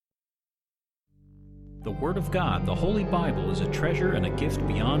The Word of God, the Holy Bible, is a treasure and a gift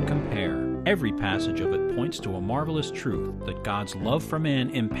beyond compare. Every passage of it points to a marvelous truth that God's love for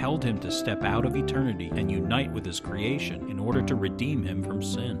man impelled him to step out of eternity and unite with his creation in order to redeem him from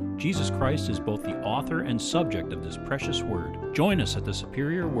sin. Jesus Christ is both the author and subject of this precious Word. Join us at the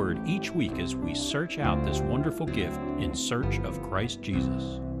Superior Word each week as we search out this wonderful gift in search of Christ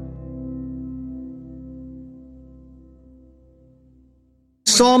Jesus.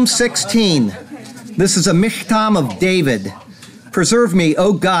 Psalm 16. This is a Michtam of David. Preserve me,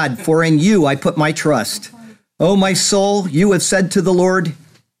 O God, for in you I put my trust. O my soul, you have said to the Lord,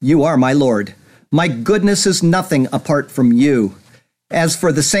 you are my Lord. My goodness is nothing apart from you. As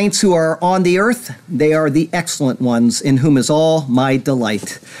for the saints who are on the earth, they are the excellent ones, in whom is all my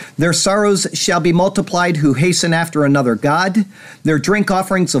delight. Their sorrows shall be multiplied who hasten after another God. Their drink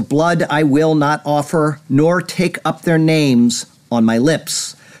offerings of blood I will not offer, nor take up their names on my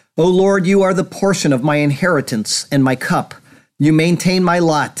lips. O Lord, you are the portion of my inheritance and my cup. You maintain my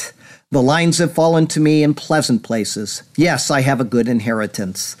lot. The lines have fallen to me in pleasant places. Yes, I have a good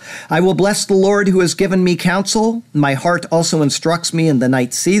inheritance. I will bless the Lord who has given me counsel. My heart also instructs me in the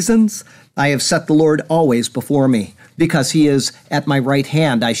night seasons. I have set the Lord always before me. Because he is at my right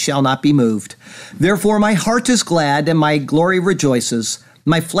hand, I shall not be moved. Therefore my heart is glad and my glory rejoices.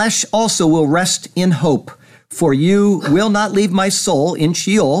 My flesh also will rest in hope. For you will not leave my soul in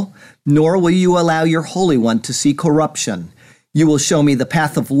Sheol, nor will you allow your Holy One to see corruption. You will show me the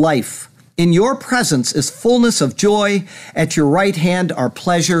path of life. In your presence is fullness of joy. At your right hand are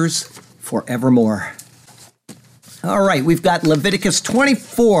pleasures forevermore. All right, we've got Leviticus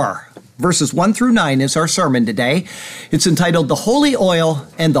 24, verses 1 through 9 is our sermon today. It's entitled The Holy Oil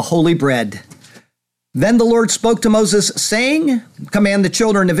and the Holy Bread. Then the Lord spoke to Moses, saying, command the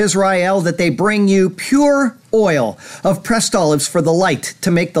children of Israel that they bring you pure oil of pressed olives for the light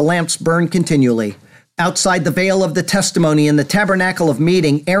to make the lamps burn continually. Outside the veil of the testimony in the tabernacle of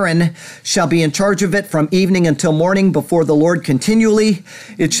meeting, Aaron shall be in charge of it from evening until morning before the Lord continually.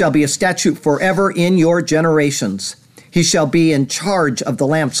 It shall be a statute forever in your generations. He shall be in charge of the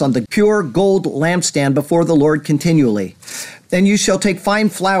lamps on the pure gold lampstand before the Lord continually. And you shall take fine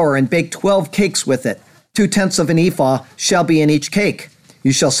flour and bake 12 cakes with it. 2/10 of an ephah shall be in each cake.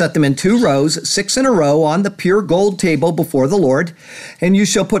 You shall set them in 2 rows, 6 in a row, on the pure gold table before the Lord. And you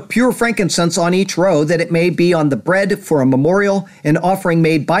shall put pure frankincense on each row, that it may be on the bread for a memorial, an offering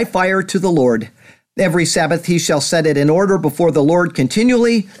made by fire to the Lord. Every Sabbath he shall set it in order before the Lord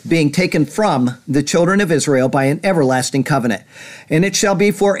continually, being taken from the children of Israel by an everlasting covenant. And it shall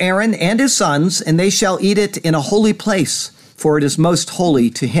be for Aaron and his sons, and they shall eat it in a holy place, for it is most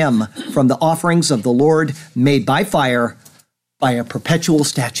holy to him from the offerings of the Lord made by fire, by a perpetual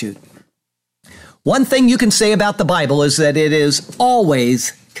statute. One thing you can say about the Bible is that it is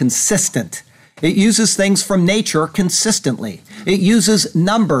always consistent. It uses things from nature consistently. It uses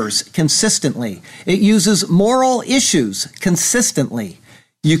numbers consistently. It uses moral issues consistently.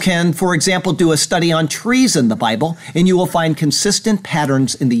 You can, for example, do a study on trees in the Bible, and you will find consistent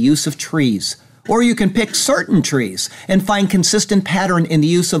patterns in the use of trees. Or you can pick certain trees and find consistent pattern in the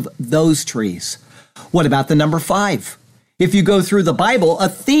use of those trees. What about the number 5? If you go through the Bible, a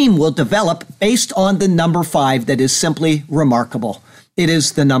theme will develop based on the number 5 that is simply remarkable. It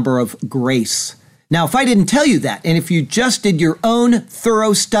is the number of grace. Now, if I didn't tell you that, and if you just did your own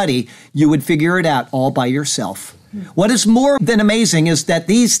thorough study, you would figure it out all by yourself. What is more than amazing is that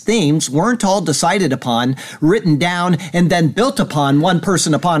these themes weren't all decided upon, written down, and then built upon one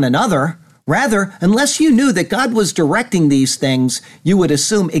person upon another. Rather, unless you knew that God was directing these things, you would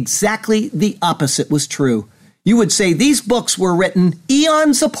assume exactly the opposite was true. You would say these books were written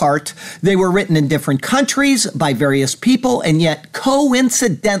eons apart. They were written in different countries by various people, and yet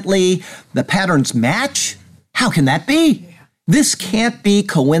coincidentally, the patterns match? How can that be? This can't be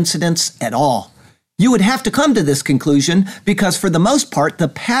coincidence at all. You would have to come to this conclusion because for the most part, the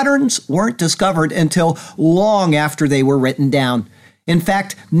patterns weren't discovered until long after they were written down. In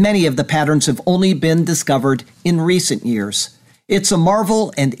fact, many of the patterns have only been discovered in recent years. It's a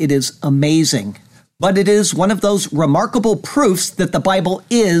marvel and it is amazing. But it is one of those remarkable proofs that the Bible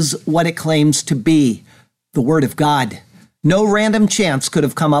is what it claims to be, the Word of God. No random chance could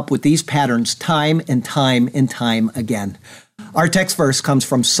have come up with these patterns time and time and time again. Our text verse comes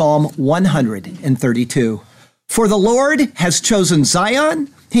from Psalm 132. For the Lord has chosen Zion.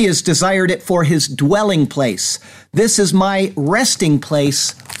 He has desired it for his dwelling place. This is my resting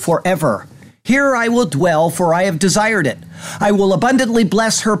place forever. Here I will dwell, for I have desired it. I will abundantly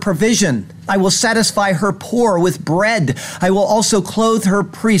bless her provision. I will satisfy her poor with bread. I will also clothe her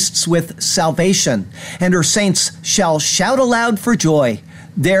priests with salvation, and her saints shall shout aloud for joy.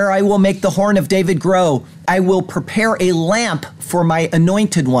 There I will make the horn of David grow. I will prepare a lamp for my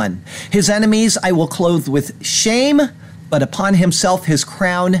anointed one. His enemies I will clothe with shame, but upon himself his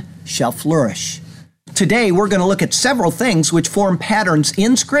crown shall flourish. Today, we're going to look at several things which form patterns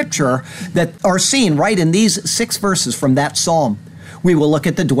in Scripture that are seen right in these 6 verses from that psalm. We will look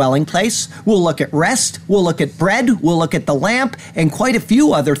at the dwelling place, we'll look at rest, we'll look at bread, we'll look at the lamp, and quite a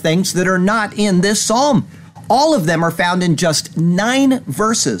few other things that are not in this psalm. All of them are found in just 9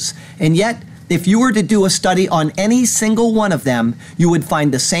 verses, and yet, if you were to do a study on any single one of them, you would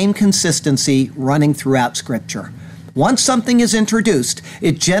find the same consistency running throughout Scripture. Once something is introduced,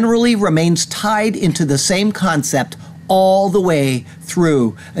 it generally remains tied into the same concept all the way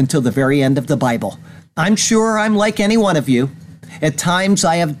through until the very end of the Bible. I'm sure I'm like any one of you. At times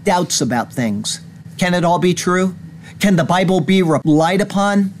I have doubts about things. Can it all be true? Can the Bible be relied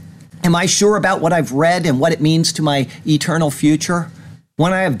upon? Am I sure about what I've read and what it means to my eternal future?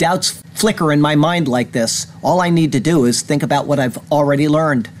 When I have doubts flicker in my mind like this, all I need to do is think about what I've already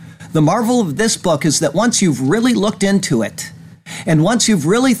learned. The marvel of this book is that once you've really looked into it, and once you've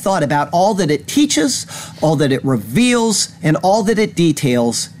really thought about all that it teaches, all that it reveals, and all that it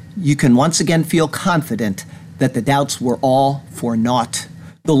details, you can once again feel confident that the doubts were all for naught.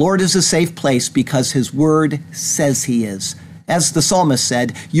 The Lord is a safe place because His Word says He is. As the psalmist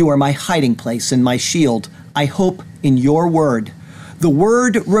said, "You are my hiding place and my shield. I hope in your Word." The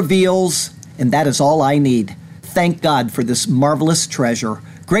Word reveals, and that is all I need. Thank God for this marvelous treasure.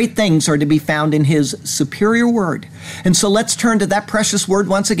 Great things are to be found in His superior Word. And so let's turn to that precious Word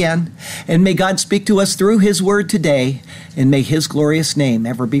once again, and may God speak to us through His Word today, and may His glorious name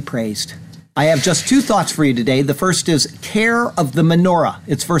ever be praised. I have just 2 thoughts for you today. The first is care of the menorah.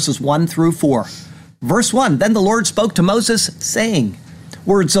 It's verses 1 through 4. Verse 1, "Then the Lord spoke to Moses, saying,"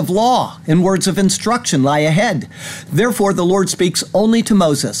 words of law and words of instruction lie ahead. Therefore, the Lord speaks only to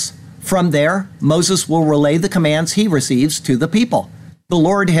Moses. From there, Moses will relay the commands he receives to the people. The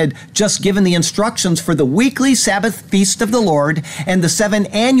Lord had just given the instructions for the weekly Sabbath feast of the Lord and the 7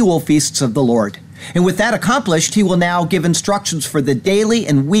 annual feasts of the Lord. And with that accomplished, He will now give instructions for the daily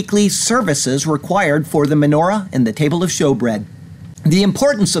and weekly services required for the menorah and the table of showbread. The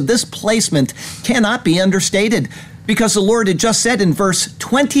importance of this placement cannot be understated, because the Lord had just said in verse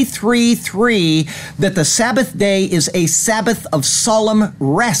 23:3 that the Sabbath day is a Sabbath of solemn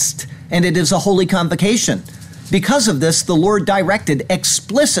rest, and it is a holy convocation. Because of this, the Lord directed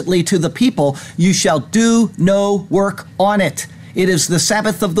explicitly to the people, "You shall do no work on it. It is the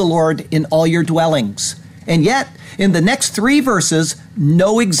Sabbath of the Lord in all your dwellings." And yet, in the next 3 verses,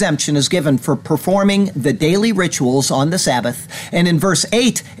 no exemption is given for performing the daily rituals on the Sabbath. And in verse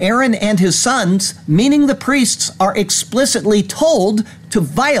 8, Aaron and his sons, meaning the priests, are explicitly told to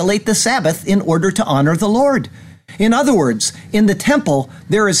violate the Sabbath in order to honor the Lord. In other words, in the temple,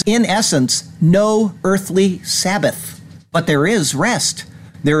 there is in essence no earthly Sabbath, but there is rest.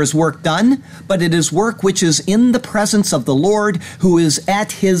 There is work done, but it is work which is in the presence of the Lord, who is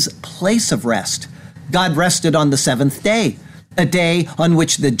at His place of rest. God rested on the 7th day, a day on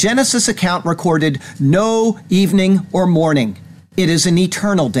which the Genesis account recorded no evening or morning. It is an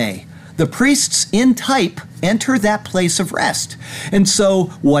eternal day. The priests in type enter that place of rest. And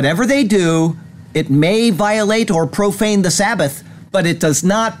so whatever they do, it may violate or profane the Sabbath, but it does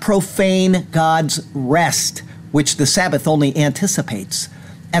not profane God's rest, which the Sabbath only anticipates.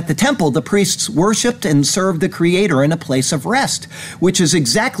 At the temple, the priests worshiped and served the Creator in a place of rest, which is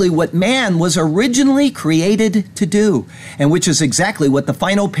exactly what man was originally created to do, and which is exactly what the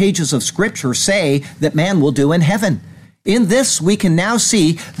final pages of Scripture say that man will do in heaven. In this, we can now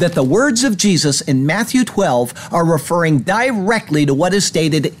see that the words of Jesus in Matthew 12 are referring directly to what is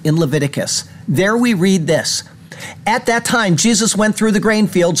stated in Leviticus. There we read this: "At that time, Jesus went through the grain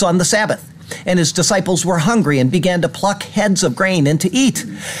fields on the Sabbath, and His disciples were hungry and began to pluck heads of grain and to eat.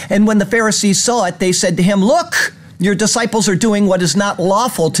 And when the Pharisees saw it, they said to Him, 'Look, your disciples are doing what is not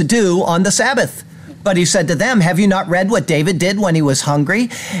lawful to do on the Sabbath.' But He said to them, 'Have you not read what David did when he was hungry,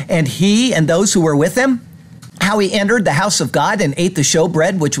 and he and those who were with him? How he entered the house of God and ate the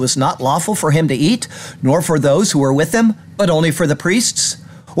showbread, which was not lawful for him to eat, nor for those who were with him, but only for the priests?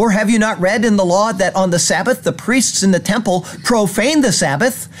 Or have you not read in the law that on the Sabbath the priests in the temple profane the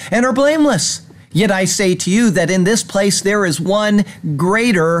Sabbath and are blameless? Yet I say to you that in this place there is one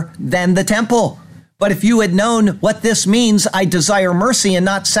greater than the temple. But if you had known what this means, I desire mercy and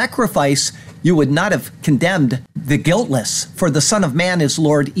not sacrifice, you would not have condemned the guiltless, for the Son of Man is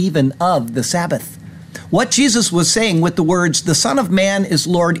Lord even of the Sabbath." What Jesus was saying with the words, "The Son of Man is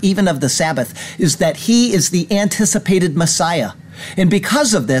Lord even of the Sabbath," is that He is the anticipated Messiah. And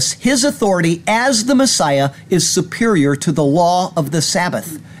because of this, his authority as the Messiah is superior to the law of the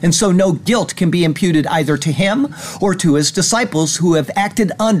Sabbath. And so no guilt can be imputed either to him or to his disciples who have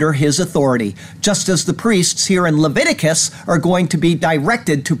acted under his authority, just as the priests here in Leviticus are going to be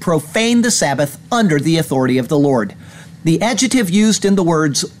directed to profane the Sabbath under the authority of the Lord. The adjective used in the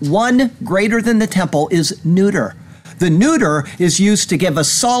words, one greater than the temple, is neuter. The neuter is used to give a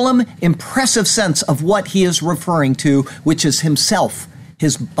solemn, impressive sense of what he is referring to, which is himself,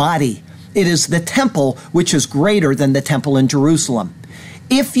 his body. It is the temple which is greater than the temple in Jerusalem.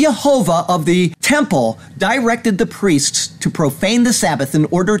 If Jehovah of the temple directed the priests to profane the Sabbath in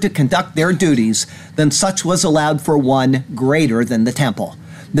order to conduct their duties, then such was allowed for one greater than the temple.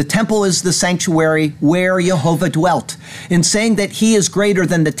 The temple is the sanctuary where Jehovah dwelt. In saying that he is greater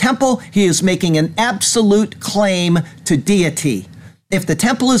than the temple, he is making an absolute claim to deity. If the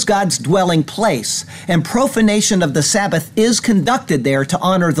temple is God's dwelling place and profanation of the Sabbath is conducted there to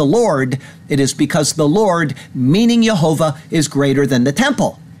honor the Lord, it is because the Lord, meaning Jehovah, is greater than the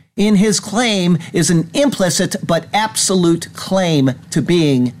temple. In his claim is an implicit but absolute claim to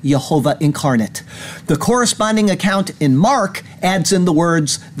being Jehovah incarnate. The corresponding account in Mark adds in the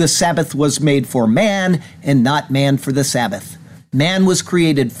words, the Sabbath was made for man and not man for the Sabbath. Man was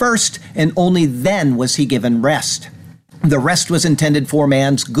created first and only then was he given rest. The rest was intended for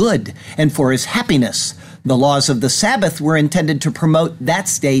man's good and for his happiness. The laws of the Sabbath were intended to promote that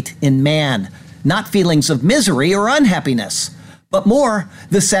state in man, not feelings of misery or unhappiness. But more,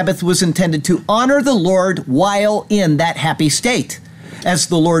 the Sabbath was intended to honor the Lord while in that happy state. As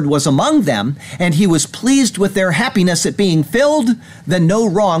the Lord was among them, and he was pleased with their happiness at being filled, then no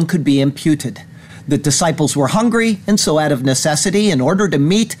wrong could be imputed. The disciples were hungry, and so out of necessity, in order to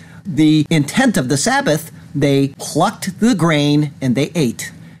meet the intent of the Sabbath, they plucked the grain and they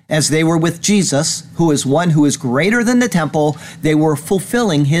ate. As they were with Jesus, who is one who is greater than the temple, they were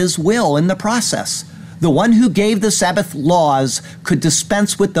fulfilling his will in the process. The one who gave the Sabbath laws could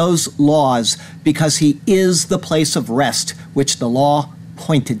dispense with those laws because he is the place of rest which the law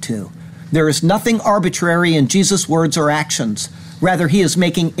pointed to. There is nothing arbitrary in Jesus' words or actions. Rather, he is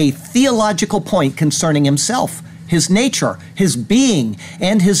making a theological point concerning himself, his nature, his being,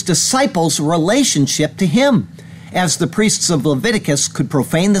 and his disciples' relationship to him. As the priests of Leviticus could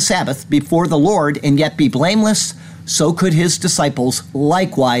profane the Sabbath before the Lord and yet be blameless, so could his disciples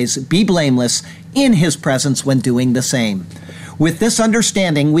likewise be blameless in his presence when doing the same. With this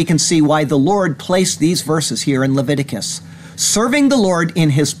understanding, we can see why the Lord placed these verses here in Leviticus. Serving the Lord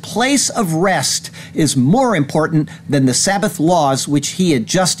in his place of rest is more important than the Sabbath laws which he had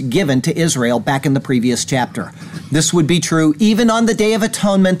just given to Israel back in the previous chapter. This would be true even on the Day of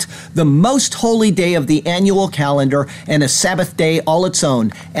Atonement, the most holy day of the annual calendar, and a Sabbath day all its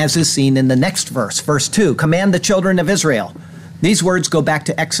own, as is seen in the next verse, verse 2, command the children of Israel. These words go back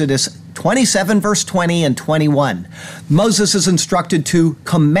to Exodus 27, verse 20 and 21. Moses is instructed to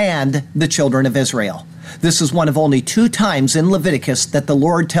command the children of Israel. This is one of only 2 times in Leviticus that the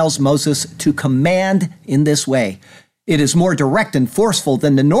Lord tells Moses to command in this way. It is more direct and forceful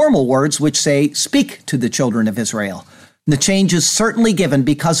than the normal words which say, speak to the children of Israel. The change is certainly given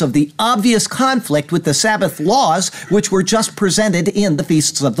because of the obvious conflict with the Sabbath laws which were just presented in the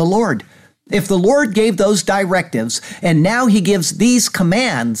feasts of the Lord. If the Lord gave those directives and now he gives these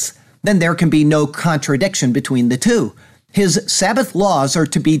commands, then there can be no contradiction between the two. His Sabbath laws are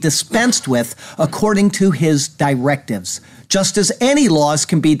to be dispensed with according to his directives, just as any laws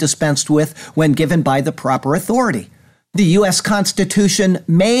can be dispensed with when given by the proper authority. The U.S. Constitution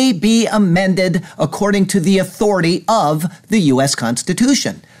may be amended according to the authority of the U.S.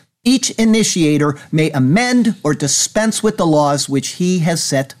 Constitution. Each initiator may amend or dispense with the laws which he has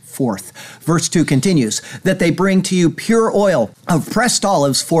set forth. Verse 2 continues, that they bring to you pure oil of pressed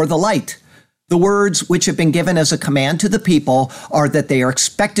olives for the light. The words which have been given as a command to the people are that they are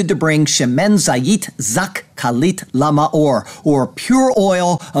expected to bring shemen zayit zak kalit lamaor, or pure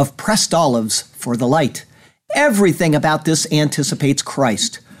oil of pressed olives for the light. Everything about this anticipates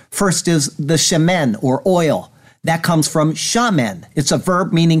Christ. First is the shemen, or oil. That comes from shamen. It's a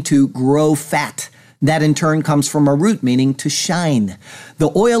verb meaning to grow fat. That in turn comes from a root meaning to shine.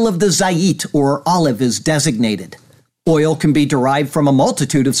 The oil of the zayit, or olive, is designated. Oil can be derived from a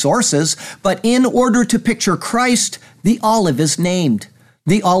multitude of sources, but in order to picture Christ, the olive is named.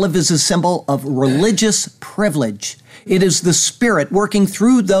 The olive is a symbol of religious privilege. It is the Spirit working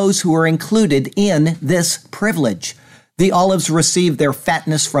through those who are included in this privilege. The olives receive their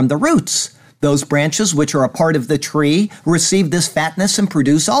fatness from the roots. Those branches which are a part of the tree receive this fatness and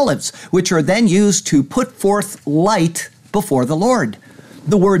produce olives, which are then used to put forth light before the Lord.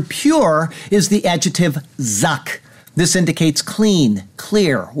 The word pure is the adjective zak. This indicates clean,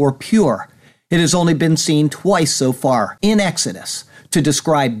 clear, or pure. It has only been seen twice so far in Exodus to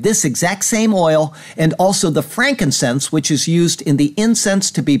describe this exact same oil and also the frankincense which is used in the incense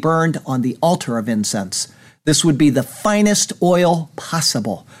to be burned on the altar of incense. This would be the finest oil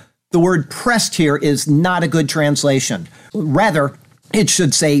possible. The word pressed here is not a good translation. Rather, it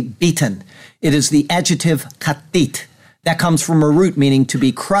should say beaten. It is the adjective katit. That comes from a root meaning to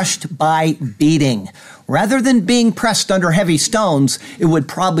be crushed by beating. Rather than being pressed under heavy stones, it would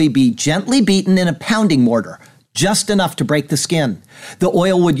probably be gently beaten in a pounding mortar, just enough to break the skin. The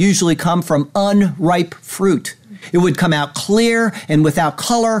oil would usually come from unripe fruit. It would come out clear and without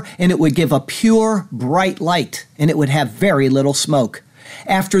color, and it would give a pure, bright light, and it would have very little smoke.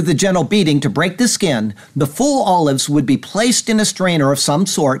 After the gentle beating to break the skin, the full olives would be placed in a strainer of some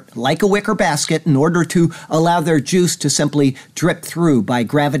sort, like a wicker basket, in order to allow their juice to simply drip through by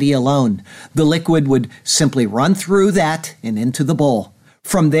gravity alone. The liquid would simply run through that and into the bowl.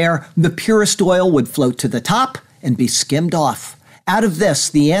 From there, the purest oil would float to the top and be skimmed off. Out of this,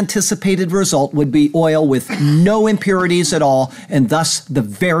 the anticipated result would be oil with no impurities at all, and thus the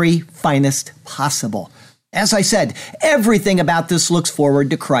very finest possible. As I said, everything about this looks forward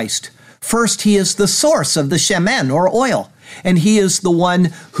to Christ. First, he is the source of the shemen, or oil, and he is the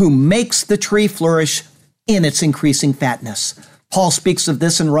one who makes the tree flourish in its increasing fatness. Paul speaks of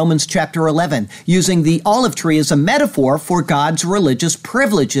this in Romans chapter 11, using the olive tree as a metaphor for God's religious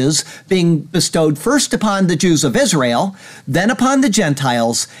privileges being bestowed first upon the Jews of Israel, then upon the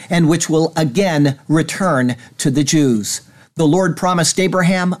Gentiles, and which will again return to the Jews. The Lord promised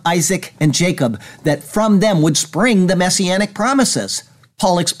Abraham, Isaac, and Jacob that from them would spring the messianic promises.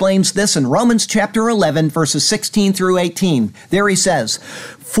 Paul explains this in Romans chapter 11, verses 16 through 18. There he says,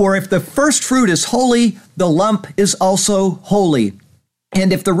 "For if the first fruit is holy, the lump is also holy.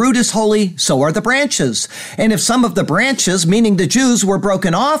 And if the root is holy, so are the branches. And if some of the branches, meaning the Jews, were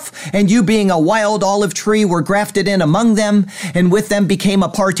broken off, and you being a wild olive tree were grafted in among them, and with them became a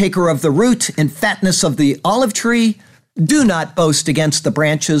partaker of the root and fatness of the olive tree, do not boast against the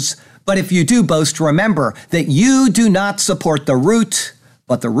branches, but if you do boast, remember that you do not support the root,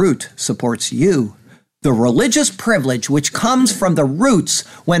 but the root supports you." The religious privilege which comes from the roots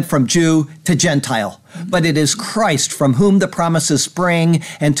went from Jew to Gentile, but it is Christ from whom the promises spring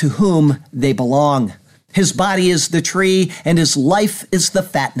and to whom they belong. His body is the tree, and his life is the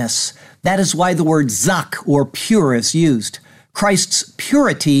fatness. That is why the word zak, or pure, is used. Christ's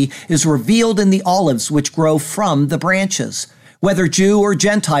purity is revealed in the olives which grow from the branches. Whether Jew or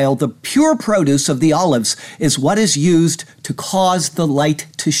Gentile, the pure produce of the olives is what is used to cause the light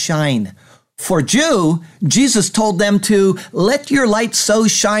to shine. For Jew, Jesus told them to let your light so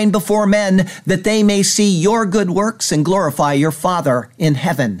shine before men that they may see your good works and glorify your Father in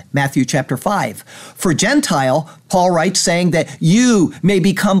heaven. Matthew chapter 5. For Gentile, Paul writes saying that you may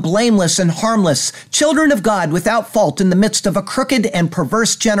become blameless and harmless, children of God without fault in the midst of a crooked and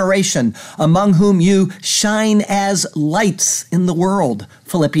perverse generation, among whom you shine as lights in the world.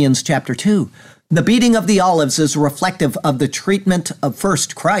 Philippians chapter 2. The beating of the olives is reflective of the treatment of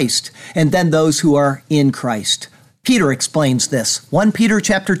first Christ and then those who are in Christ. Peter explains this. 1 Peter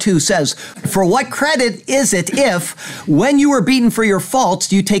chapter 2 says, "For what credit is it if, when you are beaten for your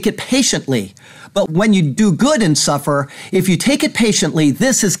faults, you take it patiently? But when you do good and suffer, if you take it patiently,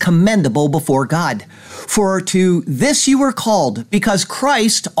 this is commendable before God. For to this you were called, because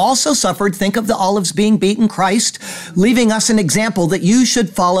Christ also suffered," think of the olives being beaten, Christ, "leaving us an example that you should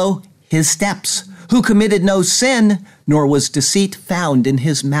follow his steps, who committed no sin, nor was deceit found in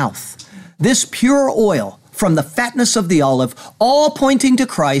his mouth." This pure oil from the fatness of the olive, all pointing to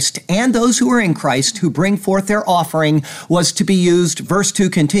Christ and those who are in Christ who bring forth their offering, was to be used, verse 2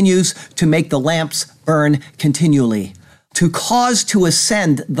 continues, to make the lamps burn continually, to cause to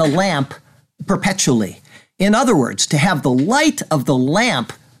ascend the lamp perpetually. In other words, to have the light of the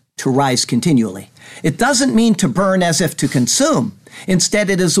lamp to rise continually. It doesn't mean to burn as if to consume. Instead,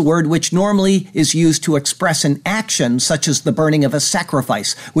 it is a word which normally is used to express an action, such as the burning of a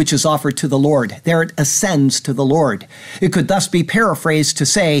sacrifice, which is offered to the Lord. There it ascends to the Lord. It could thus be paraphrased to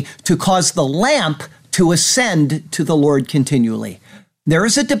say, to cause the lamp to ascend to the Lord continually. There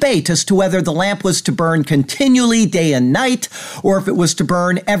is a debate as to whether the lamp was to burn continually day and night, or if it was to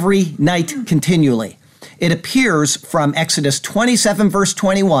burn every night continually. It appears from Exodus 27, verse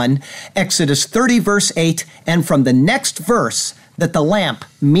 21, Exodus 30, verse 8, and from the next verse, that the lamp,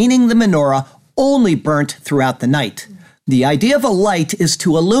 meaning the menorah, only burnt throughout the night. The idea of a light is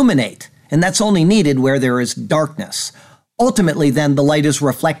to illuminate, and that's only needed where there is darkness. Ultimately, then, the light is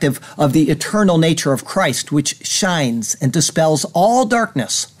reflective of the eternal nature of Christ, which shines and dispels all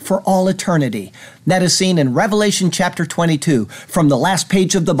darkness for all eternity. That is seen in Revelation chapter 22, from the last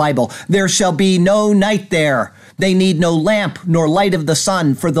page of the Bible. There shall be no night there. They need no lamp nor light of the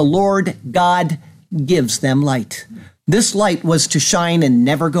sun, for the Lord God gives them light. This light was to shine and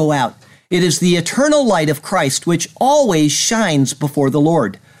never go out. It is the eternal light of Christ which always shines before the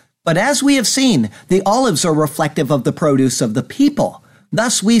Lord. But as we have seen, the olives are reflective of the produce of the people.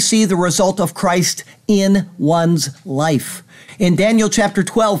 Thus we see the result of Christ in one's life. In Daniel chapter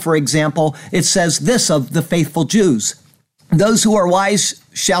 12, for example, it says this of the faithful Jews: "Those who are wise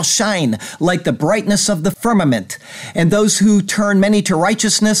shall shine like the brightness of the firmament, and those who turn many to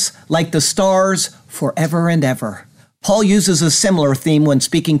righteousness like the stars forever and ever." Paul uses a similar theme when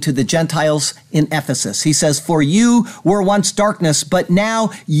speaking to the Gentiles in Ephesus. He says, "For you were once darkness, but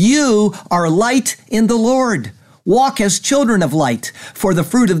now you are light in the Lord. Walk as children of light, for the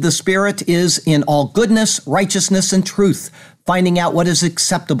fruit of the Spirit is in all goodness, righteousness, and truth, finding out what is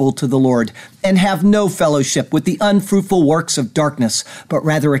acceptable to the Lord, and have no fellowship with the unfruitful works of darkness, but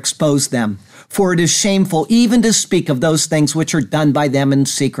rather expose them. For it is shameful even to speak of those things which are done by them in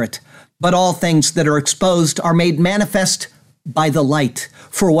secret. But all things that are exposed are made manifest by the light,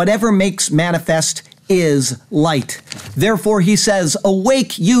 for whatever makes manifest is light. Therefore he says,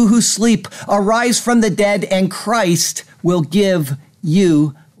 awake you who sleep, arise from the dead, and Christ will give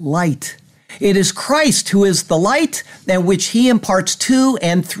you light." It is Christ who is the light, and which he imparts to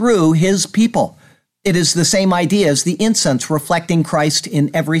and through his people. It is the same idea as the incense, reflecting Christ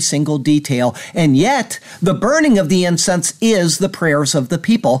in every single detail. And yet, the burning of the incense is the prayers of the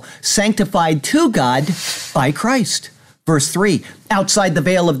people, sanctified to God by Christ. Verse 3, outside the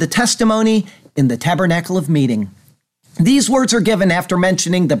veil of the testimony, in the tabernacle of meeting. These words are given after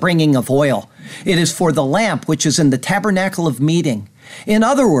mentioning the bringing of oil. It is for the lamp which is in the tabernacle of meeting. In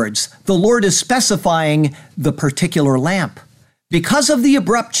other words, the Lord is specifying the particular lamp. Because of the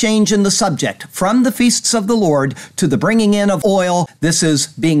abrupt change in the subject from the feasts of the Lord to the bringing in of oil, this is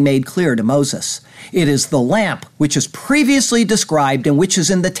being made clear to Moses. It is the lamp which is previously described and which is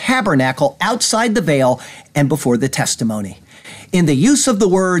in the tabernacle outside the veil and before the testimony. In the use of the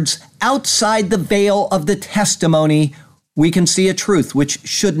words outside the veil of the testimony, we can see a truth which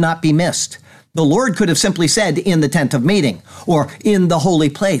should not be missed. The Lord could have simply said in the tent of meeting or in the holy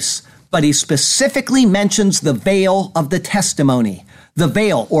place, but he specifically mentions the veil of the testimony. The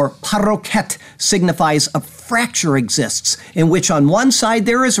veil, or paroket, signifies a fracture exists in which on one side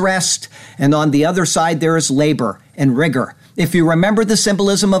there is rest and on the other side there is labor and rigor. If you remember the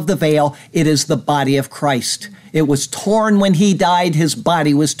symbolism of the veil, it is the body of Christ. It was torn when he died. His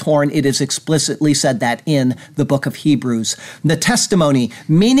body was torn. It is explicitly said that in the book of Hebrews. The testimony,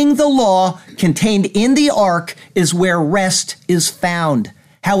 meaning the law contained in the ark, is where rest is found.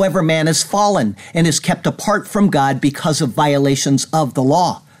 However, man is fallen and is kept apart from God because of violations of the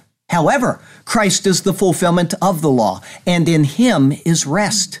law. However, Christ is the fulfillment of the law, and in him is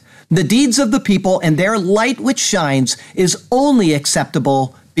rest. The deeds of the people and their light which shines is only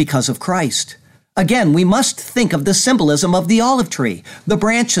acceptable because of Christ. Again, we must think of the symbolism of the olive tree, the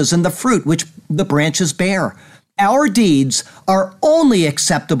branches and the fruit which the branches bear. Our deeds are only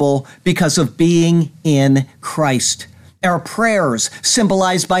acceptable because of being in Christ. Our prayers,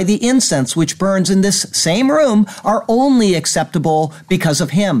 symbolized by the incense which burns in this same room, are only acceptable because of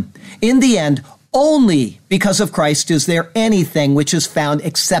him. In the end, only because of Christ is there anything which is found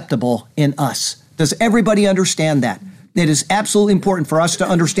acceptable in us. Does everybody understand that? It is absolutely important for us to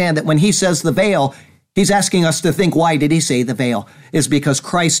understand that when he says the veil, he's asking us to think, why did he say the veil? Is because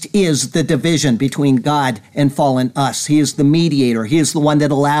Christ is the division between God and fallen us. He is the mediator. He is the one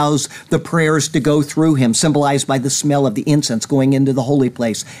that allows the prayers to go through him, symbolized by the smell of the incense going into the holy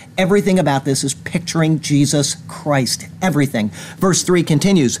place. Everything about this is picturing Jesus Christ. Everything. Verse 3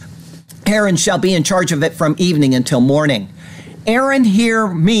 continues, Aaron shall be in charge of it from evening until morning. Aaron here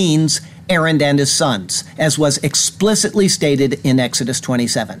means Aaron and his sons, as was explicitly stated in Exodus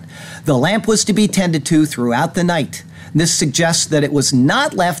 27. The lamp was to be tended to throughout the night. This suggests that it was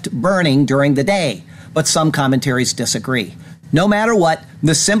not left burning during the day, but some commentaries disagree. No matter what,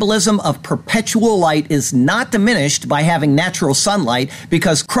 the symbolism of perpetual light is not diminished by having natural sunlight,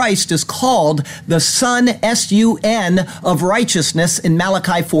 because Christ is called the Son, S-U-N, of righteousness in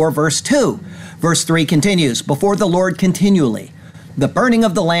Malachi 4, verse 2. Verse 3 continues, before the Lord continually. The burning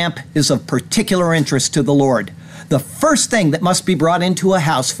of the lamp is of particular interest to the Lord. The first thing that must be brought into a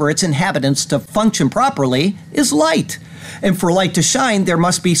house for its inhabitants to function properly is light. And for light to shine, there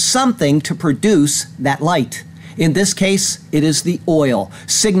must be something to produce that light. In this case, it is the oil,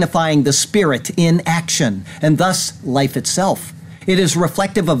 signifying the Spirit in action, and thus life itself. It is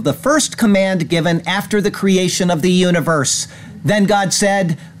reflective of the first command given after the creation of the universe. Then God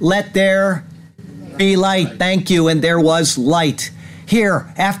said, "Let there be light." Thank you. And there was light. Here,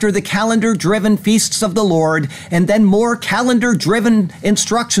 after the calendar-driven feasts of the Lord, and then more calendar-driven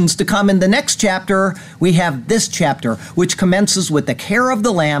instructions to come in the next chapter, we have this chapter, which commences with the care of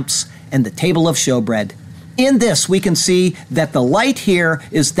the lamps and the table of showbread. In this, we can see that the light here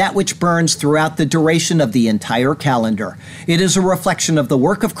is that which burns throughout the duration of the entire calendar. It is a reflection of the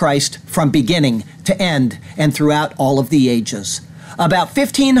work of Christ from beginning to end and throughout all of the ages. About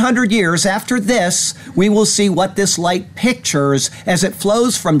 1,500 years after this, we will see what this light pictures as it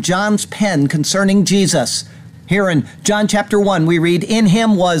flows from John's pen concerning Jesus. Here in John chapter 1, we read, "In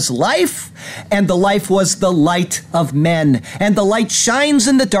him was life, and the life was the light of men. And the light shines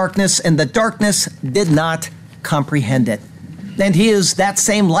in the darkness, and the darkness did not comprehend it." And he is that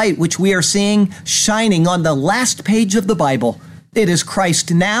same light which we are seeing shining on the last page of the Bible. It is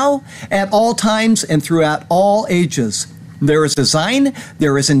Christ now, at all times, and throughout all ages. There is design,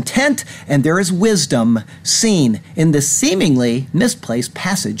 there is intent, and there is wisdom seen in this seemingly misplaced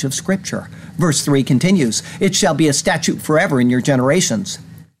passage of Scripture. Verse 3 continues, "It shall be a statute forever in your generations."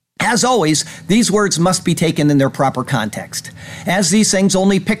 As always, these words must be taken in their proper context. As these things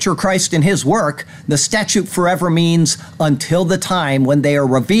only picture Christ and his work, the statute forever means until the time when they are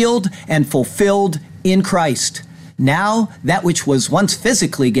revealed and fulfilled in Christ. Now, that which was once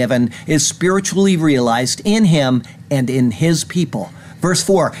physically given is spiritually realized in him and in his people. Verse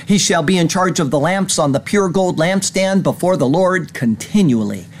 4, "He shall be in charge of the lamps on the pure gold lampstand before the Lord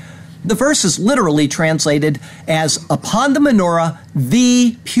continually." The verse is literally translated as, "Upon the menorah,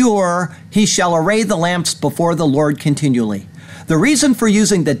 the pure, he shall array the lamps before the Lord continually." The reason for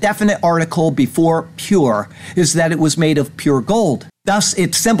using the definite article before pure is that it was made of pure gold. Thus,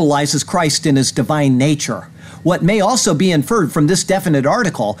 it symbolizes Christ in his divine nature. What may also be inferred from this definite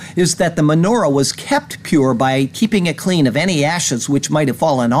article is that the menorah was kept pure by keeping it clean of any ashes which might have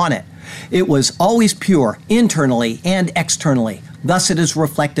fallen on it. It was always pure, internally and externally. Thus, it is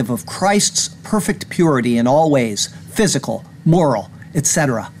reflective of Christ's perfect purity in all ways, physical, moral,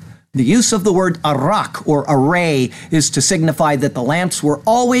 etc. The use of the word arak, or array, is to signify that the lamps were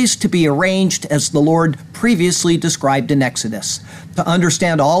always to be arranged as the Lord previously described in Exodus. To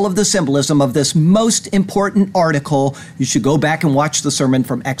understand all of the symbolism of this most important article, you should go back and watch the sermon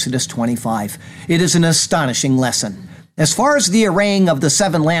from Exodus 25. It is an astonishing lesson. As far as the arraying of the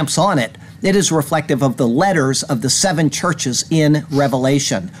 7 lamps on it, it is reflective of the letters of the 7 churches in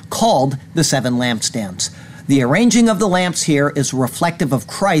Revelation, called the 7 lampstands. The arranging of the lamps here is reflective of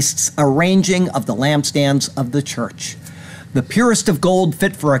Christ's arranging of the lampstands of the church. The purest of gold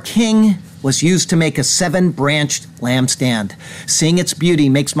fit for a king was used to make a 7-branched lampstand. Seeing its beauty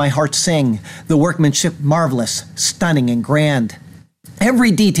makes my heart sing, the workmanship marvelous, stunning, and grand.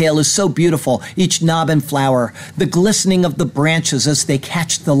 Every detail is so beautiful, each knob and flower, the glistening of the branches as they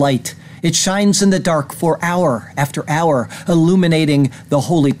catch the light. It shines in the dark for hour after hour, illuminating the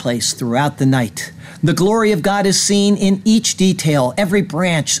holy place throughout the night. The glory of God is seen in each detail. Every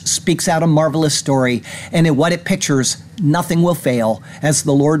branch speaks out a marvelous story, and in what it pictures, nothing will fail as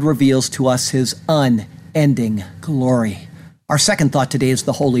the Lord reveals to us his unending glory. Our second thought today is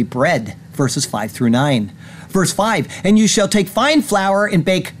the holy bread, verses 5 through 9. Verse 5, "And you shall take fine flour and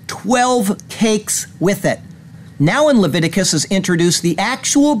bake 12 cakes with it." Now in Leviticus is introduced the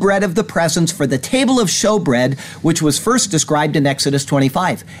actual bread of the presence for the table of showbread, which was first described in Exodus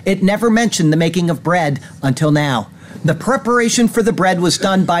 25. It never mentioned the making of bread until now. The preparation for the bread was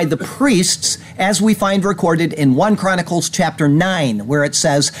done by the priests, as we find recorded in 1 Chronicles chapter 9, where it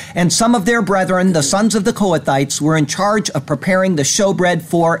says, "And some of their brethren, the sons of the Kohathites, were in charge of preparing the showbread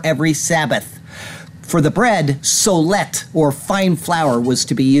for every Sabbath." For the bread, solet, or fine flour, was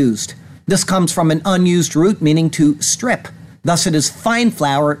to be used. This comes from an unused root meaning to strip. Thus it is fine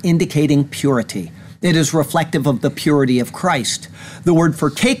flour indicating purity. It is reflective of the purity of Christ. The word for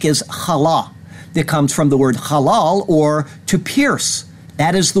cake is challah. It comes from the word halal, or to pierce.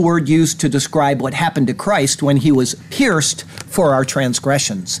 That is the word used to describe what happened to Christ when he was pierced for our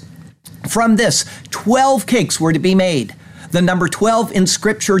transgressions. From this, 12 cakes were to be made. The number 12 in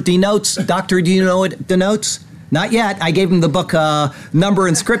Scripture denotes, Doctor, do you know what it denotes? Not yet. I gave him the book Number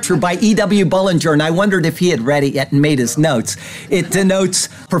in Scripture by E.W. Bullinger, and I wondered if he had read it yet and made his notes. It denotes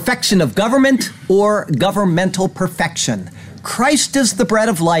perfection of government or governmental perfection. Christ is the bread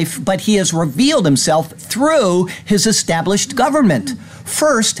of life, but he has revealed himself through his established government.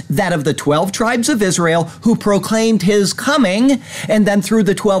 First, that of the 12 tribes of Israel who proclaimed his coming, and then through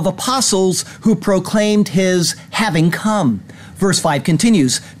the 12 apostles who proclaimed his having come. Verse 5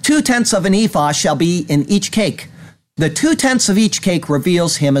 continues, 2/10 of an ephah shall be in each cake. The 2/10 of each cake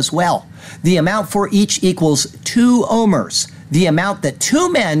reveals him as well. The amount for each equals 2 omers. the amount that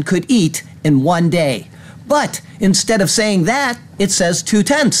 2 men could eat in one day. But instead of saying that, it says 2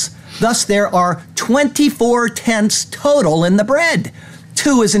 tenths. Thus, there are 24 tenths total in the bread.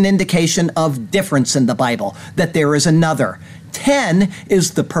 2 is an indication of difference in the Bible, that there is another. 10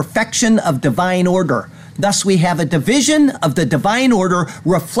 is the perfection of divine order. Thus, we have a division of the divine order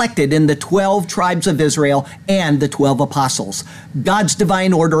reflected in the 12 tribes of Israel and the 12 apostles. God's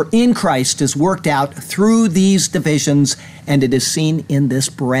divine order in Christ is worked out through these divisions, and it is seen in this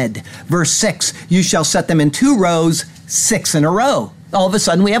bread. Verse 6, you shall set them in 2 rows, 6 in a row. All of a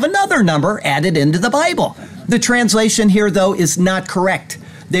sudden, we have another number added into the Bible. The translation here, though, is not correct.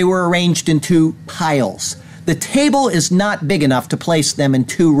 They were arranged in 2 piles. The table is not big enough to place them in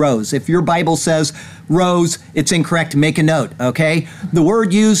 2 rows. If your Bible says rows, it's incorrect. Make a note, okay? The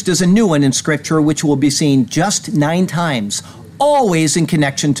word used is a new one in Scripture, which will be seen just 9 times, always in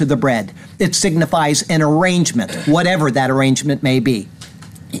connection to the bread. It signifies an arrangement, whatever that arrangement may be.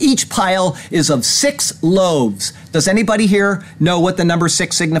 Each pile is of 6 loaves. Does anybody here know what the number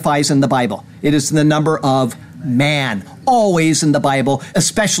 6 signifies in the Bible? It is the number of man, always in the Bible,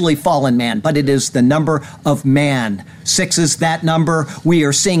 especially fallen man, but it is the number of man. 6 is that number. We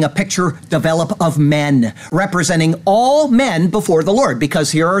are seeing a picture develop of men, representing all men before the Lord,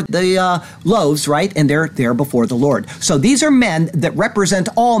 because here are the loaves, right? And they're there before the Lord. So these are men that represent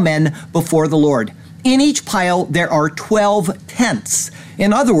all men before the Lord. In each pile, there are 12 tenths.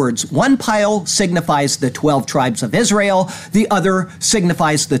 In other words, one pile signifies the 12 tribes of Israel, the other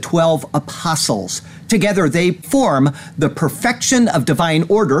signifies the 12 apostles. Together, they form the perfection of divine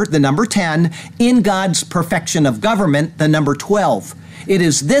order, the number 10, in God's perfection of government, the number 12. It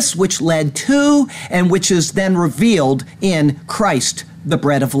is this which led to and which is then revealed in Christ, the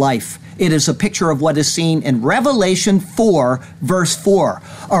bread of life. It is a picture of what is seen in Revelation 4, verse 4.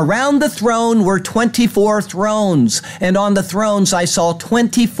 Around the throne were 24 thrones, and on the thrones I saw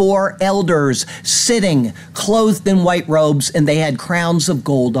 24 elders sitting, clothed in white robes, and they had crowns of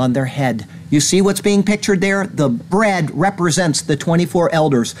gold on their head. You see what's being pictured there? The bread represents the 24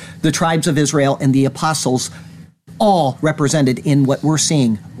 elders, the tribes of Israel, and the apostles, all represented in what we're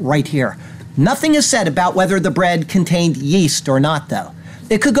seeing right here. Nothing is said about whether the bread contained yeast or not, though.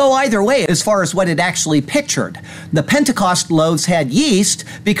 It could go either way as far as what it actually pictured. The Pentecost loaves had yeast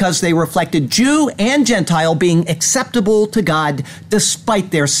because they reflected Jew and Gentile being acceptable to God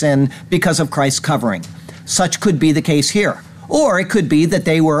despite their sin because of Christ's covering. Such could be the case here. Or it could be that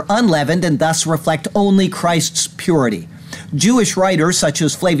they were unleavened and thus reflect only Christ's purity. Jewish writers such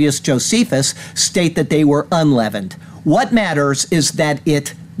as Flavius Josephus state that they were unleavened. What matters is that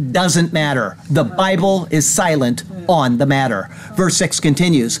it doesn't matter. The Bible is silent on the matter. Verse 6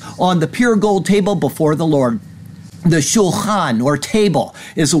 continues, on the pure gold table before the Lord. The shulchan, or table,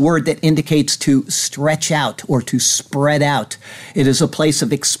 is a word that indicates to stretch out or to spread out. It is a place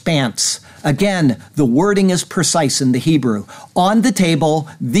of expanse. Again, the wording is precise in the Hebrew. On the table,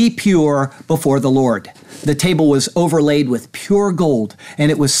 the pure before the Lord. The table was overlaid with pure gold,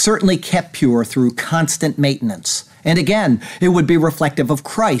 and it was certainly kept pure through constant maintenance. And again, it would be reflective of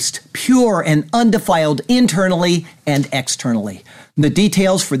Christ, pure and undefiled internally and externally. The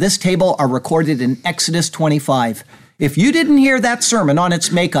details for this table are recorded in Exodus 25. If you didn't hear that sermon on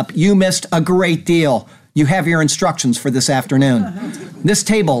its makeup, you missed a great deal. You have your instructions for this afternoon. This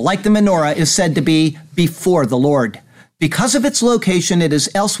table, like the menorah, is said to be before the Lord. Because of its location, it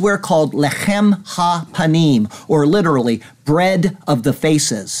is elsewhere called Lechem HaPanim, or literally, bread of the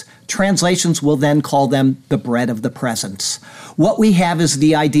faces. Translations will then call them the bread of the presence. What we have is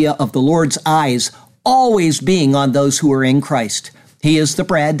the idea of the Lord's eyes always being on those who are in Christ. He is the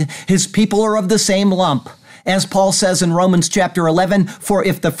bread. His people are of the same lump. As Paul says in Romans chapter 11, for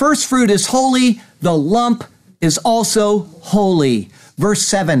if the first fruit is holy, the lump is also holy. Verse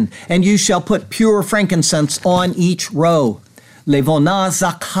 7, and you shall put pure frankincense on each row. Levona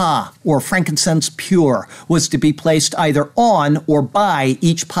zakah, or frankincense pure, was to be placed either on or by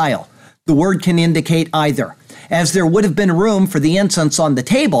each pile. The word can indicate either. As there would have been room for the incense on the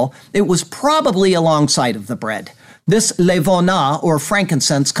table, it was probably alongside of the bread. This levona, or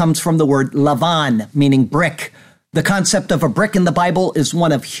frankincense, comes from the word lavan, meaning brick. The concept of a brick in the Bible is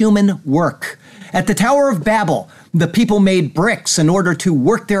one of human work. At the Tower of Babel, the people made bricks in order to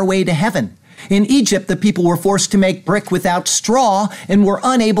work their way to heaven. In Egypt, the people were forced to make brick without straw and were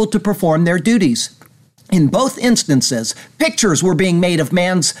unable to perform their duties. In both instances, pictures were being made of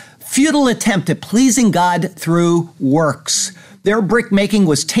man's futile attempt at pleasing God through works. Their brick making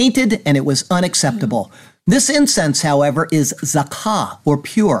was tainted and it was unacceptable. This incense, however, is zakah, or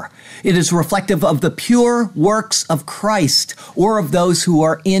pure. It is reflective of the pure works of Christ, or of those who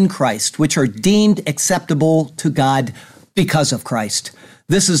are in Christ, which are deemed acceptable to God because of Christ.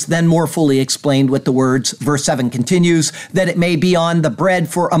 This is then more fully explained with the words, verse 7 continues, that it may be on the bread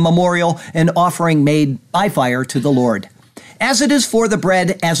for a memorial, an offering made by fire to the Lord. As it is for the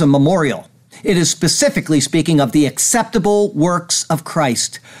bread as a memorial, it is specifically speaking of the acceptable works of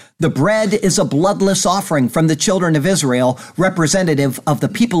Christ. The bread is a bloodless offering from the children of Israel, representative of the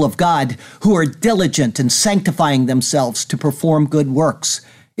people of God who are diligent in sanctifying themselves to perform good works.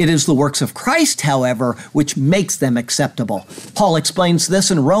 It is the works of Christ, however, which makes them acceptable. Paul explains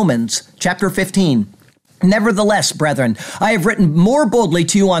this in Romans chapter 15. Nevertheless, brethren, I have written more boldly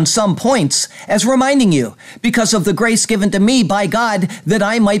to you on some points, as reminding you, because of the grace given to me by God, that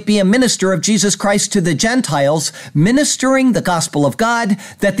I might be a minister of Jesus Christ to the Gentiles, ministering the gospel of God,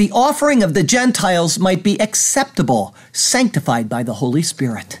 that the offering of the Gentiles might be acceptable, sanctified by the Holy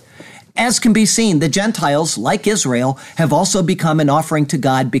Spirit. As can be seen, the Gentiles, like Israel, have also become an offering to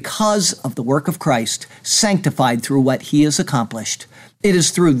God because of the work of Christ, sanctified through what he has accomplished. It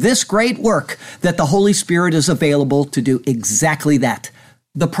is through this great work that the Holy Spirit is available to do exactly that,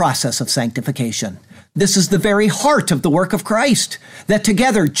 the process of sanctification. This is the very heart of the work of Christ, that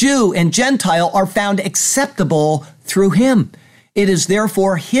together Jew and Gentile are found acceptable through him. It is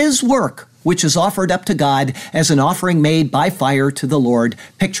therefore his work which is offered up to God as an offering made by fire to the Lord,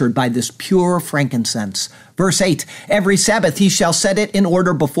 pictured by this pure frankincense. Verse 8, every Sabbath he shall set it in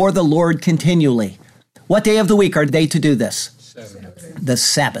order before the Lord continually. What day of the week are they to do this? The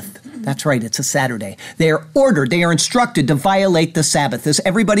Sabbath. That's right, it's a Saturday. They are ordered, they are instructed to violate the Sabbath. Is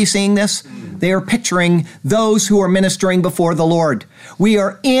everybody seeing this? They are picturing those who are ministering before the Lord. We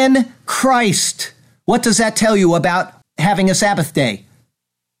are in Christ. What does that tell you about having a Sabbath day?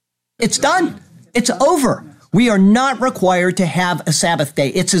 It's done. It's over. We are not required to have a Sabbath day.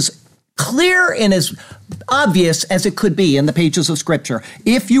 It's as clear and as obvious as it could be in the pages of Scripture,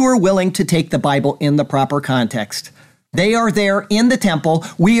 if you are willing to take the Bible in the proper context. They are there in the temple.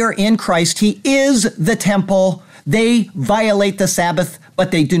 We are in Christ. He is the temple. They violate the Sabbath, but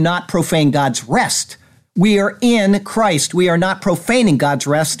they do not profane God's rest. We are in Christ. We are not profaning God's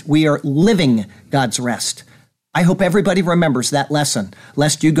rest. We are living God's rest. I hope everybody remembers that lesson,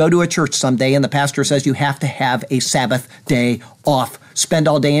 lest you go to a church someday and the pastor says you have to have a Sabbath day off. Spend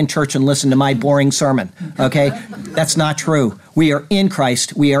all day in church and listen to my boring sermon, okay? That's not true. We are in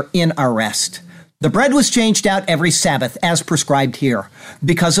Christ. We are in our rest. The bread was changed out every Sabbath as prescribed here.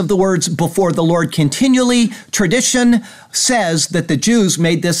 Because of the words before the Lord continually, tradition says that the Jews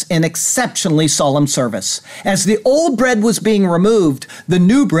made this an exceptionally solemn service. As the old bread was being removed, the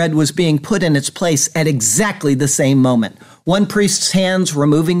new bread was being put in its place at exactly the same moment. One priest's hands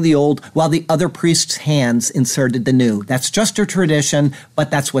removing the old, while the other priest's hands inserted the new. That's just a tradition, but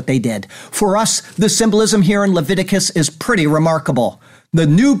that's what they did. For us, the symbolism here in Leviticus is pretty remarkable. The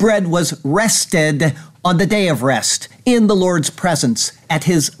new bread was rested on the day of rest, in the Lord's presence, at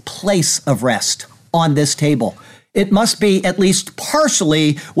his place of rest, on this table. It must be at least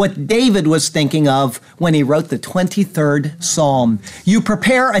partially what David was thinking of when he wrote the 23rd Psalm. You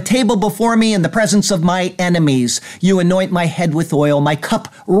prepare a table before me in the presence of my enemies. You anoint my head with oil. My cup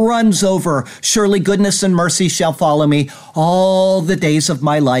runs over. Surely goodness and mercy shall follow me all the days of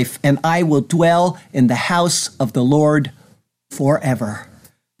my life, and I will dwell in the house of the Lord forever.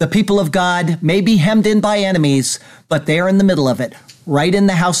 The people of God may be hemmed in by enemies, but they are in the middle of it, right in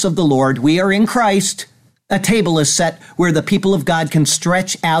the house of the Lord. We are in Christ. A table is set where the people of God can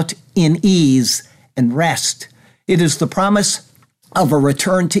stretch out in ease and rest. It is the promise of a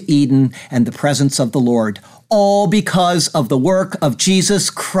return to Eden and the presence of the Lord, all because of the work of Jesus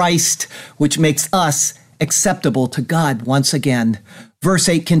Christ, which makes us acceptable to God once again. Verse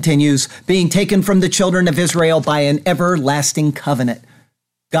 8 continues, being taken from the children of Israel by an everlasting covenant.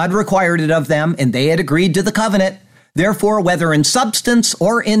 God required it of them, and they had agreed to the covenant. Therefore, whether in substance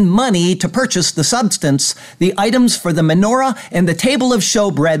or in money to purchase the substance, the items for the menorah and the table of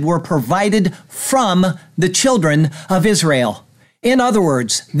showbread were provided from the children of Israel. In other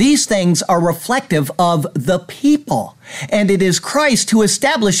words, these things are reflective of the people, and it is Christ who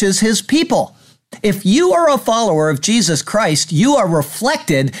establishes his people. If you are a follower of Jesus Christ, you are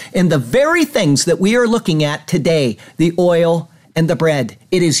reflected in the very things that we are looking at today, the oil and the bread.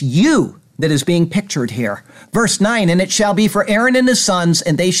 It is you that is being pictured here. Verse 9, and it shall be for Aaron and his sons,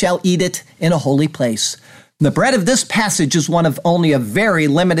 and they shall eat it in a holy place. The bread of this passage is one of only a very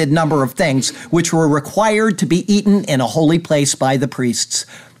limited number of things which were required to be eaten in a holy place by the priests.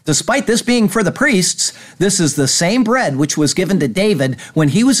 Despite this being for the priests, this is the same bread which was given to David when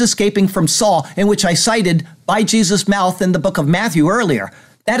he was escaping from Saul, and which I cited by Jesus' mouth in the book of Matthew earlier.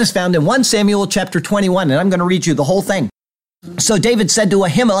 That is found in 1 Samuel chapter 21, and I'm going to read you the whole thing. So David said to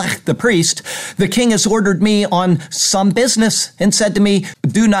Ahimelech the priest, the king has ordered me on some business and said to me,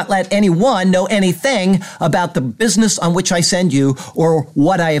 do not let anyone know anything about the business on which I send you or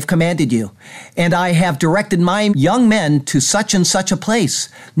what I have commanded you. And I have directed my young men to such and such a place.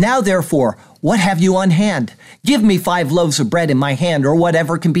 Now, therefore, what have you on hand? Give me 5 loaves of bread in my hand, or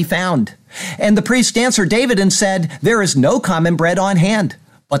whatever can be found. And the priest answered David and said, there is no common bread on hand,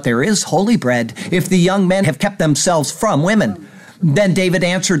 but there is holy bread, if the young men have kept themselves from women. Then David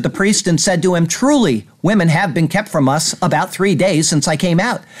answered the priest and said to him, truly, women have been kept from us about 3 days since I came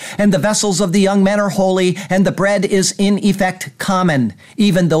out. And the vessels of the young men are holy, and the bread is in effect common,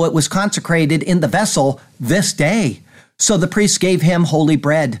 even though it was consecrated in the vessel this day. So the priest gave him holy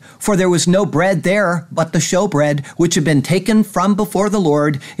bread, for there was no bread there but the showbread, which had been taken from before the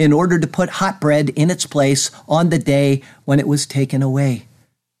Lord in order to put hot bread in its place on the day when it was taken away.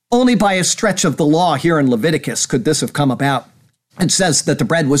 Only by a stretch of the law here in Leviticus could this have come about. It says that the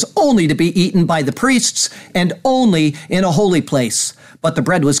bread was only to be eaten by the priests and only in a holy place. But the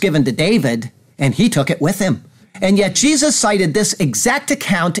bread was given to David, and he took it with him. And yet Jesus cited this exact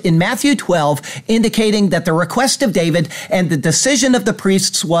account in Matthew 12, indicating that the request of David and the decision of the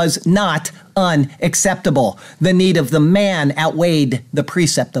priests was not unacceptable. The need of the man outweighed the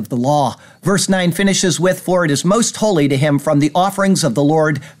precept of the law. Verse 9 finishes with, for it is most holy to him from the offerings of the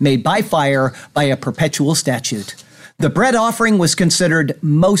Lord made by fire by a perpetual statute. The bread offering was considered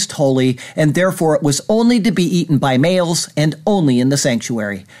most holy, and therefore it was only to be eaten by males and only in the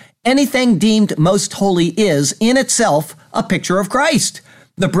sanctuary. Anything deemed most holy is, in itself, a picture of Christ.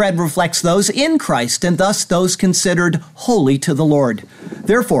 The bread reflects those in Christ, and thus those considered holy to the Lord.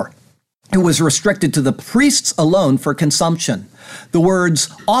 Therefore, it was restricted to the priests alone for consumption. The words,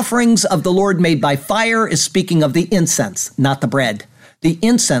 offerings of the Lord made by fire, is speaking of the incense, not the bread. The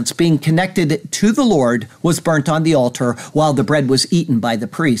incense being connected to the Lord was burnt on the altar while the bread was eaten by the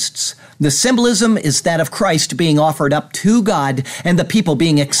priests. The symbolism is that of Christ being offered up to God and the people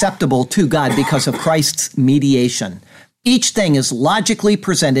being acceptable to God because of Christ's mediation. Each thing is logically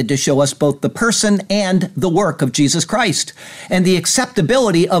presented to show us both the person and the work of Jesus Christ and the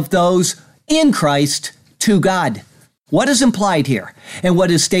acceptability of those in Christ to God. What is implied here, and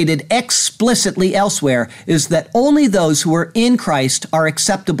what is stated explicitly elsewhere, is that only those who are in Christ are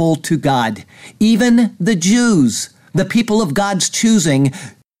acceptable to God. Even the Jews, the people of God's choosing,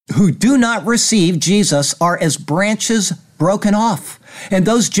 who do not receive Jesus, are as branches broken off. And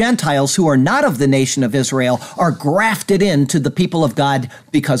those Gentiles who are not of the nation of Israel are grafted into the people of God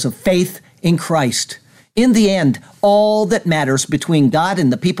because of faith in Christ. In the end, all that matters between God and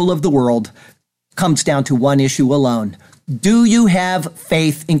the people of the world comes down to one issue alone. Do you have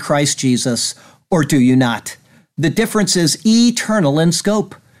faith in Christ Jesus, or do you not? The difference is eternal in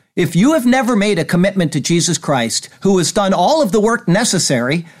scope. If you have never made a commitment to Jesus Christ, who has done all of the work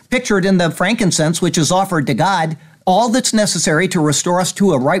necessary, pictured in the frankincense which is offered to God, all that's necessary to restore us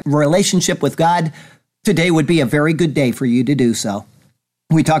to a right relationship with God, today would be a very good day for you to do so.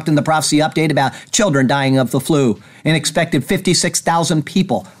 We talked in the prophecy update about children dying of the flu, an expected 56,000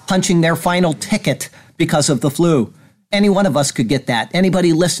 people punching their final ticket because of the flu. Any one of us could get that.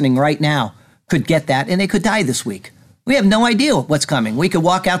 Anybody listening right now could get that, and they could die this week. We have no idea what's coming. We could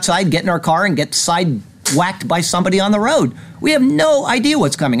walk outside, get in our car, and get side-whacked by somebody on the road. We have no idea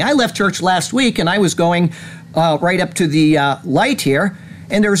what's coming. I left church last week, and I was going right up to the light here,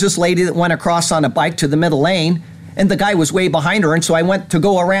 and there was this lady that went across on a bike to the middle lane, and the guy was way behind her, and so I went to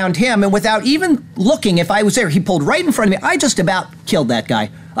go around him, and without even looking if I was there, he pulled right in front of me. I just about killed that guy.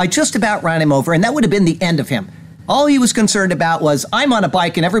 I just about ran him over, and that would have been the end of him. All he was concerned about was, I'm on a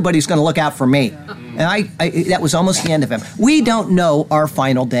bike, and everybody's going to look out for me. And that was almost the end of him. We don't know our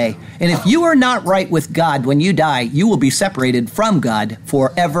final day. And if you are not right with God when you die, you will be separated from God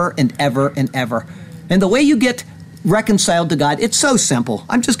forever and ever and ever. And the way you get reconciled to God, it's so simple.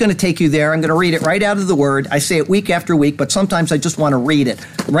 I'm just going to take you there. I'm going to read it right out of the Word. I say it week after week, but sometimes I just want to read it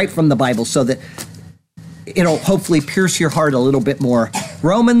right from the Bible so that it'll hopefully pierce your heart a little bit more.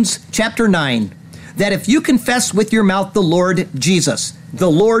 Romans chapter 9, that if you confess with your mouth the Lord Jesus,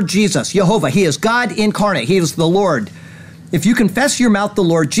 Jehovah, He is God incarnate, He is the Lord. If you confess your mouth the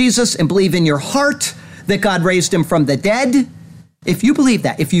Lord Jesus and believe in your heart that God raised Him from the dead, if you believe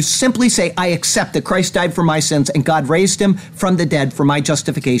that, if you simply say, I accept that Christ died for my sins and God raised Him from the dead for my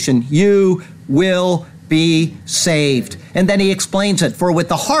justification, you will be saved. And then he explains it. For with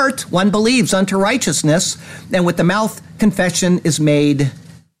the heart one believes unto righteousness, and with the mouth confession is made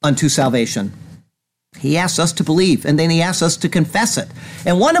unto salvation. He asks us to believe, and then he asks us to confess it.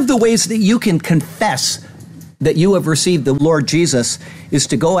 And one of the ways that you can confess that you have received the Lord Jesus is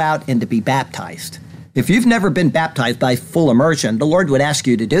to go out and to be baptized. If you've never been baptized by full immersion, the Lord would ask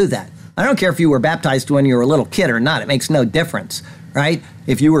you to do that. I don't care if you were baptized when you were a little kid or not. It makes no difference, right?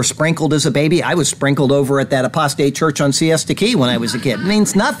 If you were sprinkled as a baby, I was sprinkled over at that apostate church on Siesta Key when I was a kid. It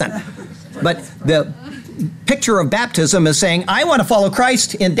means nothing. But the picture of baptism is saying, I want to follow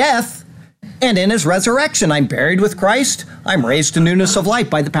Christ in death and in his resurrection. I'm buried with Christ. I'm raised to newness of life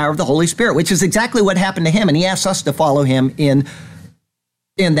by the power of the Holy Spirit, which is exactly what happened to him. And he asks us to follow him in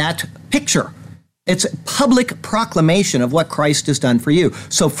that picture. It's a public proclamation of what Christ has done for you.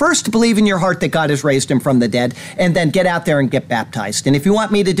 So first believe in your heart that God has raised him from the dead, and then get out there and get baptized. And if you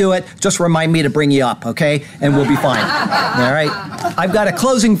want me to do it, just remind me to bring you up, okay? And we'll be fine. All right? I've got a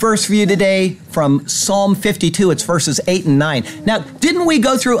closing verse for you today from Psalm 52. It's verses 8 and 9. Now, didn't we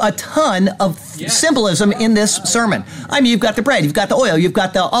go through a ton of symbolism in this sermon? I mean, you've got the bread, you've got the oil, you've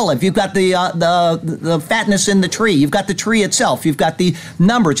got the olive, you've got the fatness in the tree, you've got the tree itself, you've got the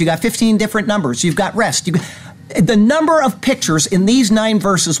numbers, you've got 15 different numbers, you've got rest. The number of pictures in these 9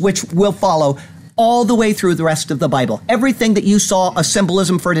 verses, which will follow all the way through the rest of the Bible. Everything that you saw a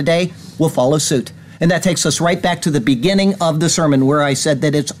symbolism for today will follow suit. And that takes us right back to the beginning of the sermon where I said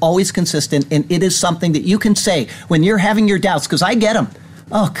that it's always consistent and it is something that you can say when you're having your doubts, because I get them.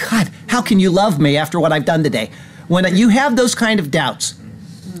 Oh, God, how can you love me after what I've done today? When you have those kind of doubts,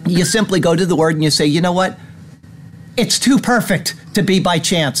 you simply go to the Word and you say, you know what? It's too perfect to be by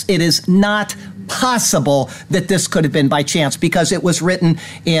chance. It is not possible that this could have been by chance because it was written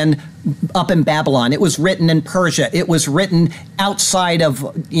up in Babylon. It was written in Persia. It was written outside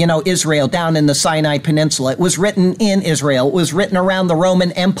of, Israel, down in the Sinai Peninsula. It was written in Israel. It was written around the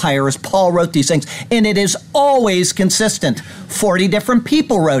Roman Empire as Paul wrote these things. And it is always consistent. 40 different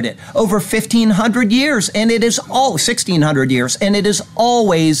people wrote it over 1,500 years. And it is 1,600 years. And it is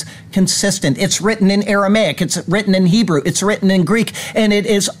always consistent. It's written in Aramaic. It's written in Hebrew. It's written in Greek. And it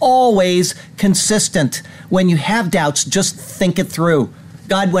is always consistent. When you have doubts, just think it through.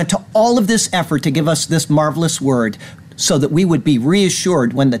 God went to all of this effort to give us this marvelous word so that we would be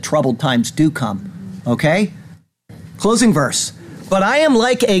reassured when the troubled times do come. Okay? Closing verse. But I am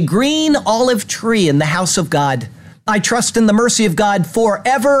like a green olive tree in the house of God. I trust in the mercy of God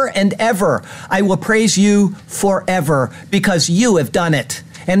forever and ever. I will praise you forever because you have done it.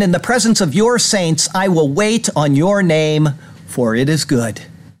 And in the presence of your saints, I will wait on your name, for it is good.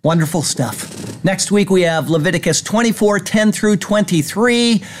 Wonderful stuff. Next week, we have Leviticus 24, 10 through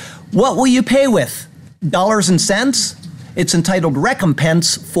 23. What will you pay with? Dollars and cents? It's entitled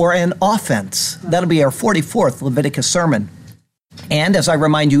Recompense for an Offense. That'll be our 44th Leviticus sermon. And as I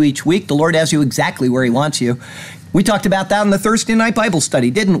remind you each week, the Lord has you exactly where he wants you. We talked about that in the Thursday night Bible study,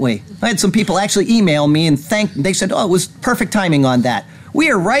 didn't we? I had some people actually email me and they said, it was perfect timing on that. We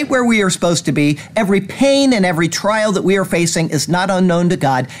are right where we are supposed to be. Every pain and every trial that we are facing is not unknown to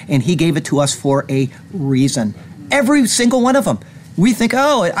God, and he gave it to us for a reason. Every single one of them. We think,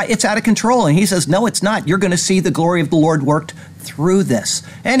 it's out of control. And he says, no, it's not. You're going to see the glory of the Lord worked through this.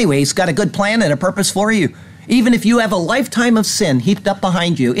 Anyway, he's got a good plan and a purpose for you. Even if you have a lifetime of sin heaped up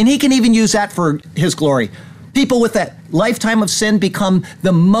behind you, and he can even use that for his glory. People with that lifetime of sin become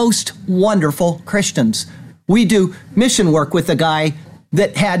the most wonderful Christians. We do mission work with a guy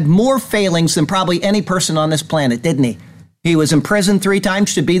that had more failings than probably any person on this planet, didn't he? He was in prison 3 times,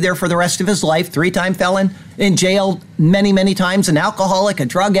 should be there for the rest of his life, 3-time felon, in jail many, many times, an alcoholic, a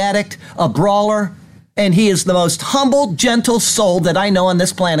drug addict, a brawler, and he is the most humble, gentle soul that I know on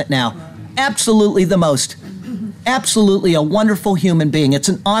this planet now. Absolutely the most. Absolutely a wonderful human being. It's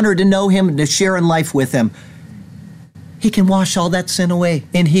an honor to know him and to share in life with him. He can wash all that sin away,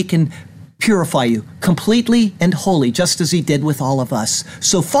 and he can purify you completely and wholly, just as he did with all of us.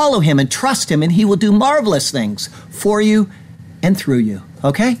 So follow him and trust him, and he will do marvelous things for you and through you.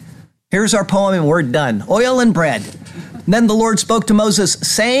 Okay? Here's our poem, and we're done. Oil and bread. Then the Lord spoke to Moses,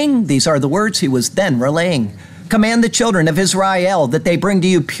 saying, these are the words he was then relaying. Command the children of Israel that they bring to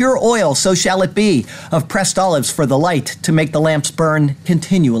you pure oil, so shall it be, of pressed olives for the light, to make the lamps burn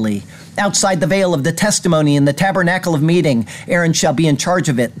continually. Outside the veil of the testimony in the tabernacle of meeting, Aaron shall be in charge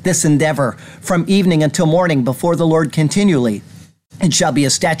of it, this endeavor, from evening until morning before the Lord continually. It shall be a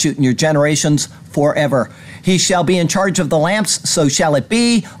statute in your generations forever. He shall be in charge of the lamps, so shall it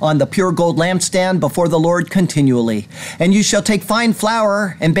be, on the pure gold lampstand before the Lord continually. And you shall take fine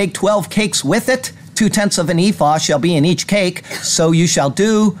flour and bake 12 cakes with it, 2/10 of an ephah shall be in each cake. So you shall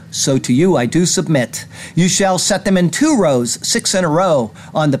do, so to you I do submit. You shall set them in 2 rows, 6 in a row.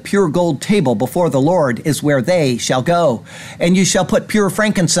 On the pure gold table before the Lord is where they shall go. And you shall put pure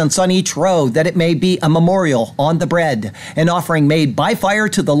frankincense on each row, that it may be a memorial on the bread. An offering made by fire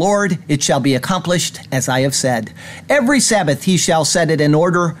to the Lord, it shall be accomplished as I have said. Every Sabbath he shall set it in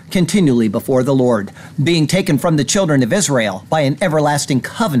order continually before the Lord, being taken from the children of Israel by an everlasting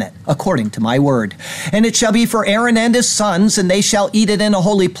covenant, according to my word. And it shall be for Aaron and his sons, and they shall eat it in a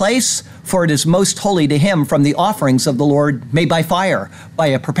holy place, for it is most holy to him from the offerings of the Lord made by fire, by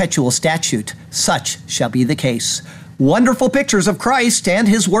a perpetual statute. Such shall be the case. Wonderful pictures of Christ and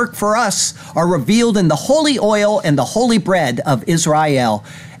his work for us are revealed in the holy oil and the holy bread of Israel.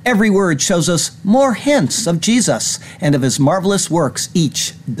 Every word shows us more hints of Jesus, and of his marvelous works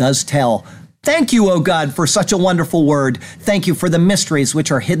each does tell. Thank you, O God, for such a wonderful word. Thank you for the mysteries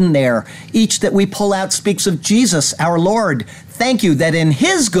which are hidden there. Each that we pull out speaks of Jesus, our Lord. Thank you that in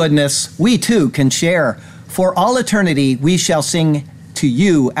his goodness we too can share. For all eternity we shall sing to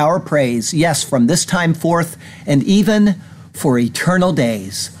you our praise, yes, from this time forth and even for eternal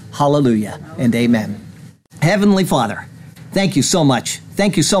days. Hallelujah and amen. Heavenly Father, thank you so much.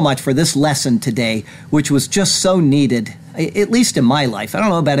 Thank you so much for this lesson today, which was just so needed, at least in my life. I don't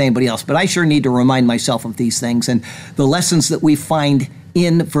know about anybody else, but I sure need to remind myself of these things. And the lessons that we find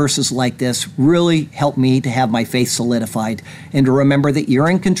in verses like this really help me to have my faith solidified and to remember that you're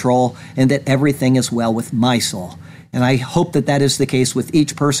in control and that everything is well with my soul. And I hope that that is the case with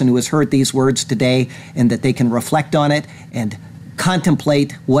each person who has heard these words today, and that they can reflect on it and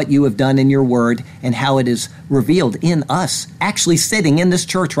contemplate what you have done in your word and how it is revealed in us. Actually sitting in this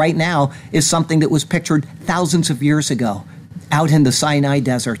church right now is something that was pictured thousands of years ago out in the Sinai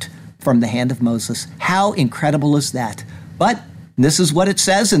desert from the hand of Moses. How incredible is that? But this is what it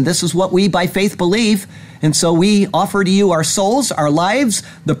says, and this is what we by faith believe. And so we offer to you our souls, our lives,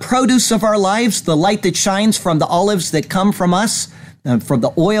 the produce of our lives, the light that shines from the olives that come from us, from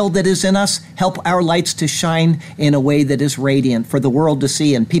the oil that is in us. Help our lights to shine in a way that is radiant for the world to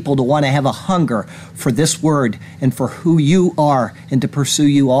see and people to want to have a hunger for this word and for who you are, and to pursue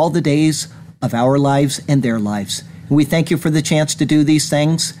you all the days of our lives and their lives. And we thank you for the chance to do these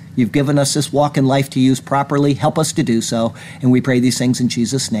things. You've given us this walk in life to use properly. Help us to do so. And we pray these things in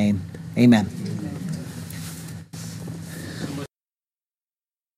Jesus' name. Amen.